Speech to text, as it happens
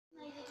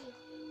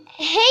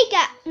Hey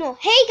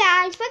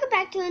guys, welcome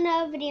back to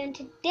another video. And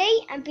today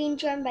I'm being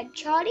joined by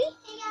Charlie.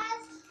 Hey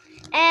guys.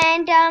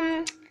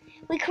 And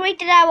we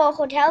created our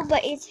hotel,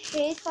 but it's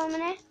his for a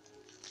minute.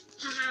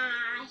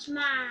 Haha, it's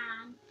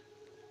mine.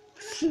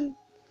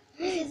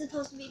 This is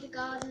supposed to be the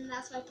garden,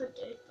 that's why I put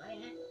dirt by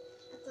it.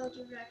 I thought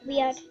you'd recognize.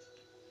 Weird.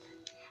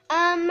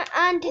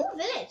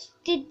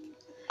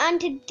 And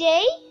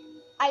Today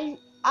I'm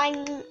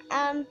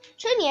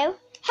showing you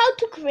how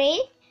to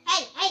create.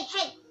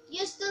 Hey!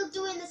 You're still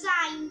doing the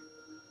sign.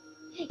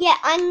 Yeah,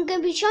 I'm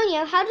gonna be showing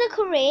you how to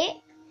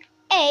create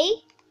a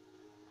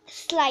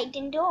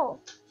sliding door.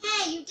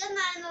 Hey, you've done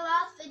that in the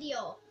last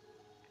video.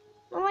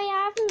 No, I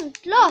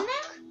haven't. Look,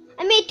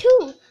 I made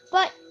two,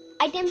 but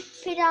I didn't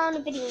put it on the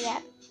video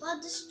yet. Well,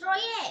 destroy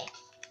it.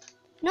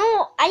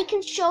 No, I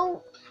can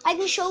show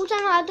them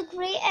how to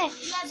create it.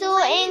 Yeah, so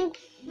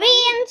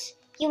ingredients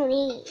you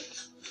need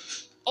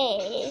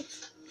is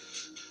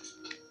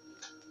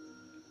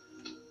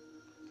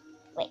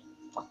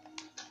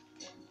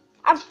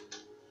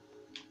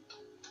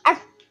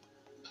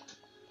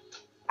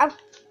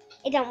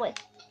it don't work.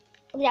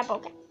 Look at that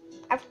broken.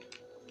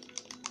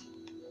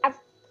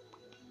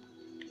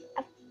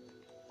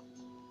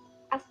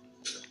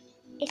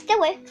 It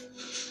still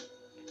works.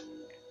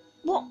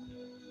 What?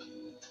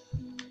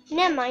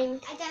 Never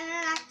mind. I done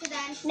an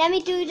accident. Let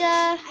me do the.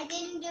 I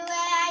didn't do it.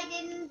 I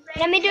didn't break.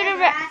 Let me do the.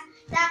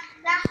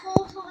 That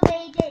horse over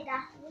there did.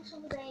 That horse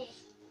over there.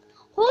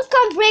 Horse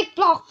can't break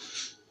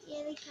blocks.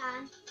 Yeah, they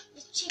can.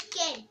 The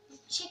chicken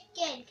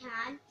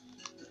can.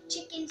 The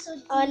chicken's so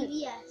Oh.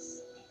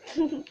 devious.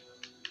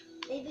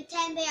 They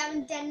pretend they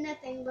haven't done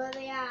nothing, but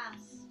they have.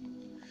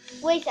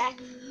 Wait a sec.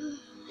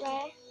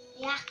 Where?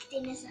 They act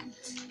innocent.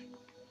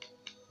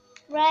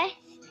 Where?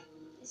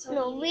 It's so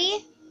No, devious.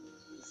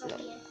 we. It's so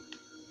weird.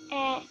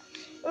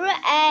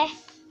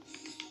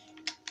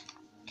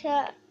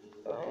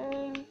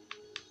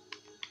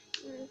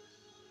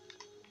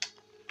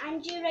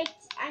 And you're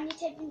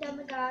taking down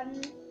the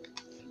garden.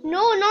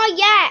 No, not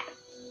yet.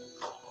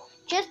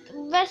 Just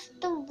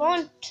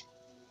restaurant.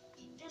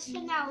 Just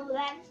for now,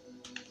 then.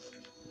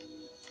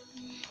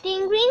 The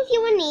ingredients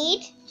you will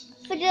need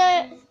for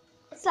the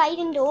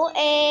sliding door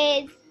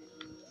is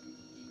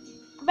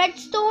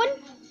redstone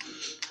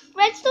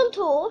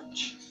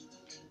torch,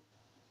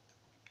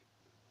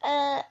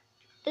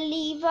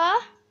 lever.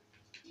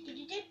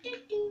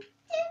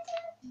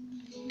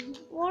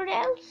 What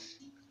else?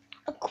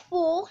 A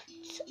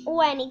quartz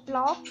or any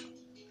block.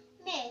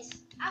 Miss,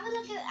 have a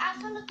look at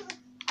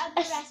the A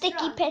restaurant.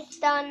 sticky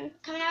piston.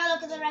 Come and have a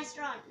look at the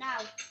restaurant now.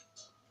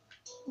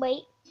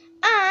 Wait.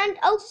 And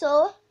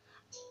also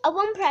a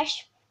one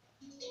pressure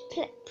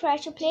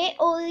plate,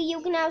 or you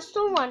can have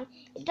someone.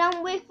 It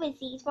don't work with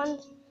these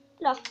ones.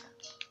 Look.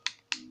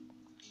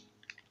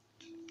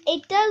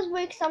 It does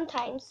work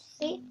sometimes.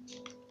 See?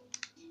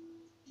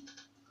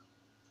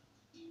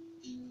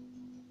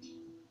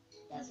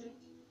 Doesn't.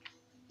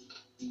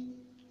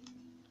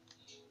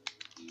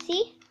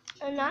 See?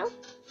 And now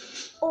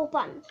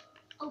open.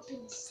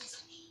 Open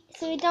sesame.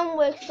 So it don't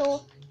work.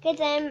 So get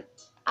them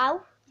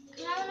out.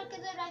 Can I have a look at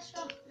the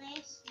restaurant,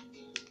 miss?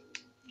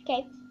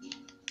 Okay.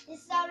 This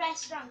is our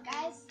restaurant,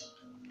 guys.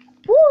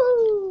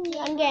 Woo!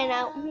 I'm getting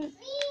out. Whee,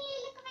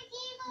 look at my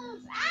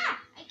tables. Ah!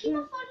 I keep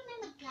on falling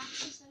in the glass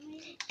for some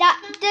reason.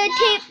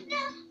 No.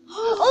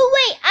 Oh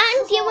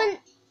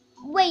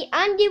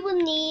and you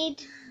will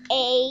need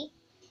a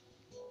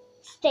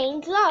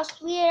stained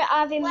glass. We are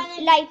having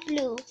light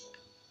blue.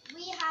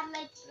 We had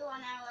light blue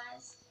on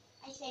ours,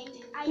 I think.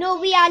 No,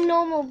 we are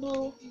normal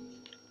blue.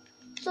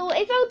 So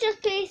if I'll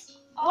just place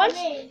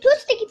Miss. two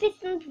sticky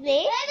pistons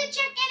there, There's a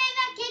chicken in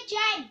the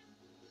kitchen.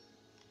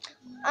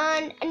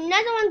 and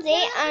another one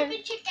there, and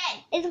There's a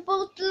chicken. it's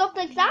supposed to look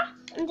like that.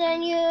 And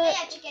then Yeah,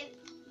 chicken.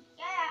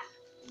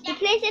 you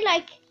place it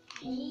like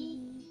Yeah.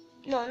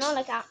 no, not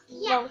like that.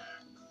 Yeah. No.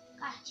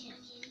 Gotcha.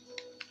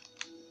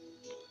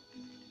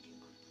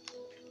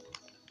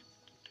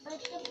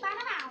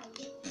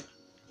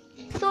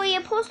 So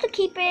you're supposed to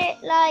keep it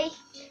like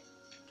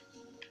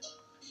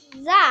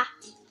that.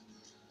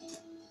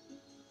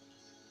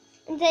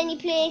 And then you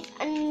place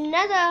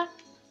another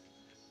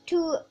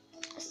two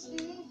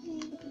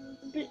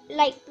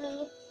light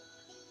blue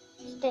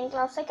stained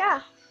glass like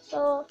that.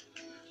 So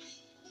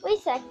wait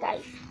a sec,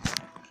 guys.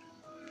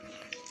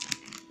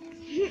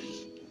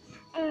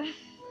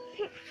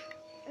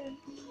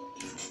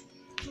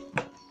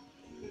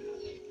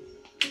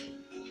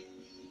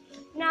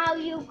 Now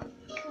you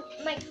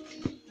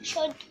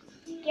should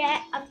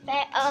get a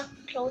better,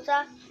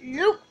 closer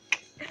look.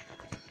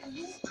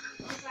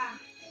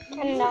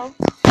 And now,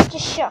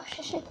 just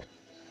shush.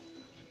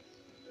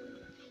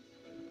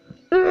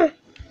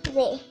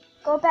 There.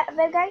 Go back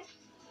there, guys.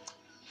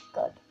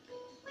 Good.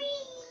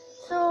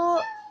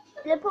 So,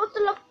 they're supposed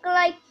to look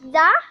like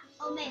that.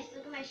 Oh, miss,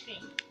 look at my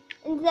screen.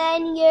 And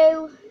then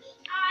you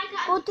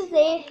I go got to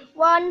there.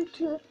 1,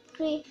 2,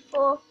 3,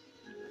 4,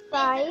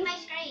 5. Look at my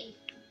screen.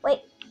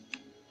 Wait.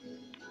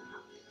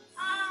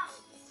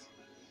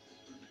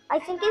 I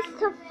think it's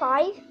to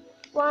 5.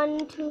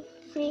 1, 2,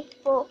 3,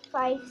 4,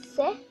 5,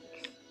 6.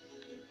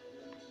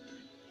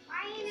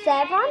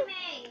 7,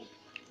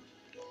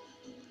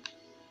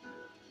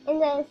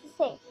 and then it's the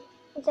same.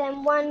 And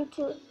then 1,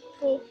 2,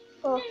 3,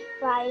 4,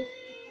 5.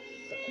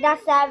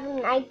 That's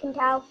 7, I can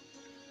tell.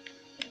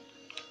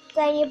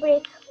 Then you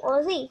break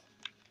all these.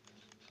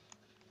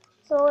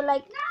 So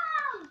like,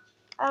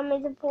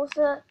 it's supposed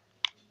to.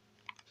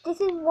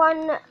 This is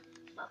one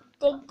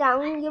dig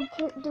down. You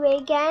do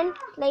it again,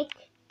 like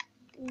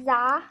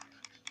that.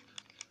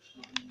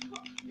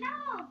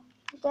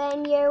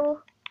 Then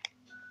you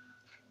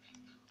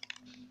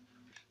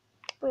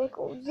break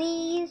all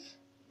these.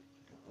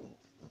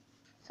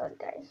 Sorry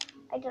guys,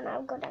 I don't know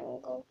how good I'm gonna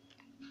go.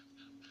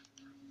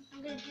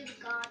 I'm gonna do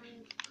the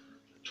garden.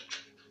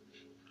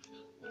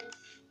 There's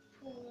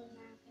pool in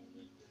there,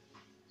 baby.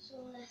 So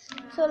let's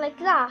grab So like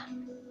that.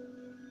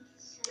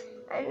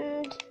 some.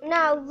 And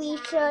now we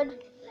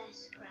should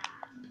Let's grab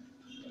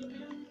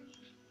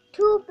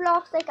 2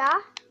 blocks like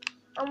that,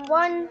 and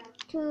 1,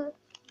 2,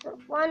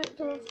 1,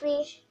 2,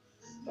 3,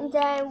 and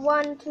then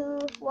 1, 2,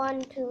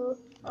 1, 2,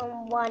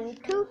 and 1,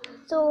 2.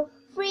 So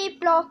 3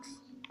 blocks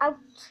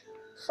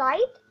outside,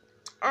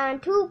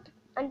 and two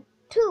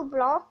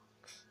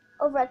blocks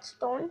of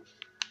redstone.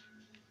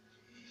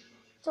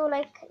 So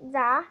like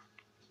that,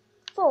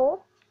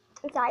 4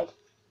 inside,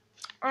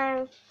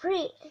 and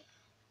 3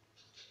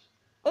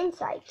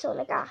 inside. So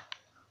like that.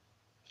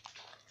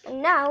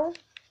 And now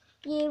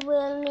you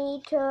will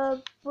need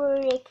to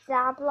break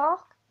that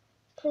block,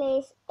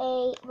 place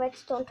a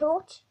redstone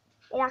torch,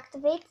 it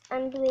activates,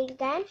 and do it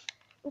again.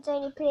 And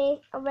then you place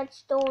a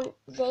redstone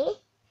there.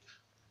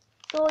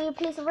 So you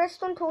place a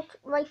redstone torch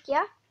right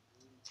here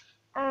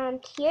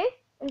and here,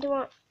 and do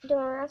on the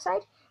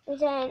outside, and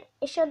then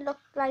it should look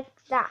like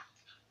that.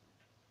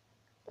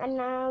 And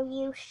now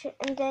you should,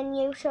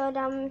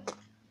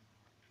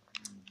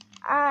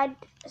 add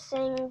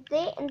thing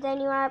there, and then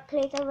you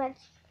place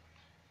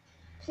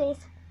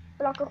a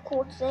block of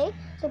quartz there.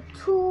 So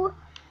two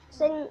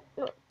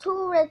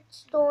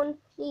redstone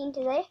lead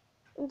into there,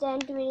 and then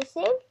do the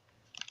same.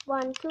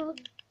 1, 2,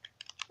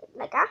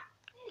 like that.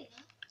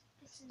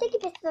 Sticky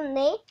piston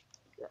there,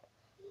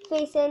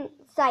 facing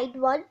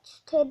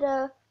sideways to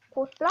the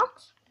quartz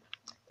blocks,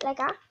 like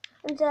that.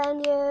 And then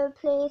you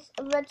place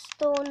a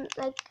redstone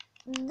like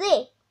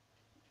there.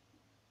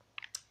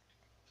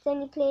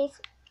 Then you place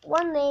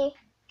one there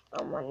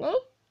and one there,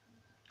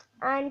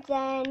 and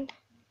then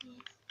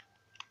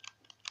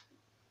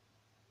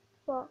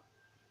what?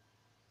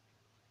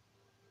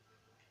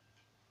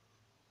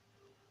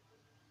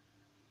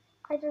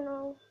 I don't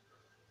know.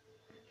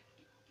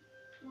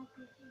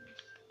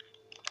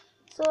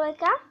 So like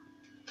that.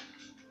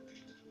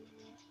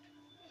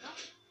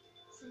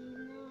 So now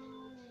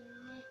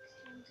the next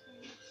one's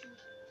going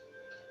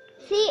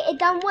to See, it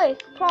don't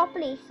work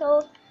properly.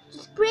 So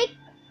just break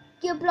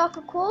your block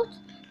of quartz,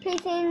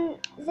 place in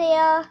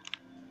their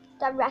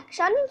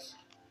directions,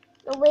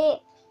 the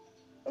way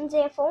in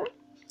their form,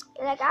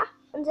 like that,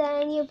 and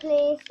then you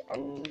place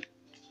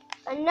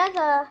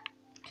another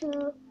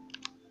 2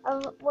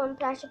 of 1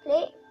 pressure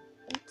plate.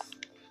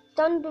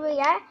 Don't do it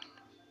yet.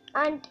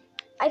 And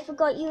I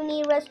forgot you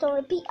need a redstone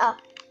repeater.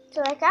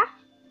 So like that.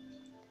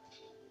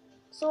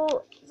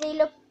 So they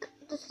look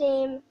the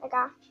same like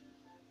that.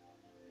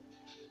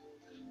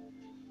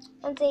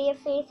 And they are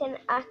facing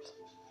at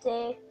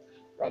the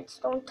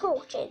redstone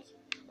torches.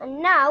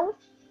 And now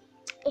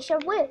it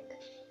should work.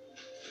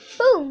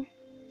 Boom!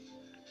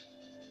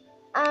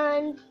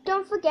 And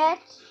don't forget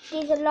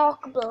these are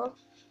lockable,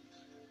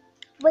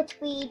 which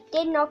we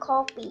did not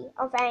copy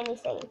of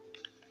anything.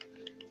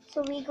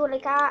 So we go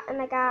like that and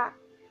like that.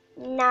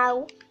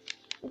 Now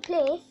we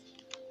place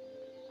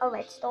a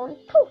redstone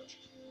torch.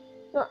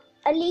 No,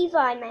 a lever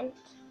I meant.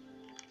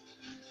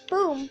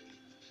 Boom.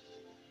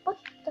 What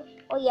the?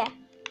 Oh yeah.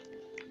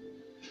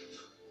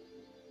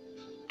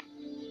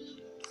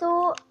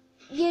 So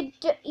you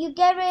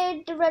get rid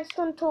of the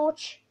redstone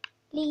torch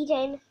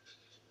leading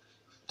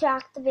to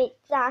activate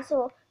that.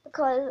 So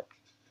because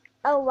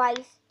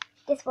otherwise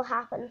this will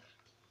happen.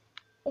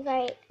 If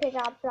I pick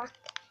up black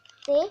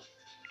there,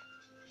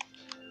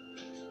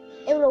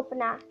 it will open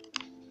that.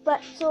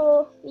 But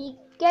so we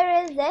get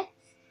rid of this.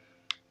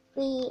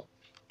 We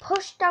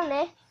push down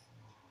it.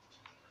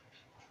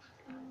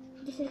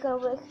 This is gonna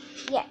work.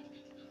 Yeah.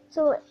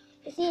 So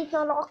see, it's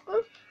not locked.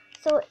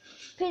 So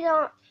put it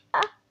on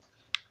up.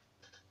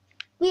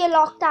 We are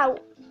locked out.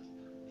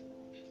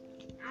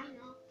 I'm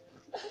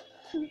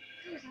not.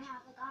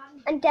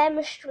 And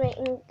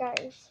demonstrating,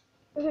 guys.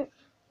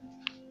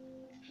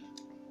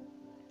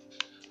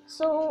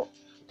 So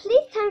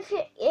please,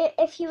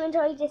 if you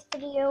enjoyed this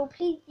video,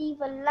 please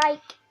leave a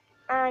like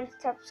and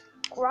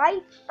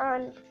subscribe,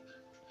 and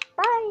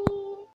bye.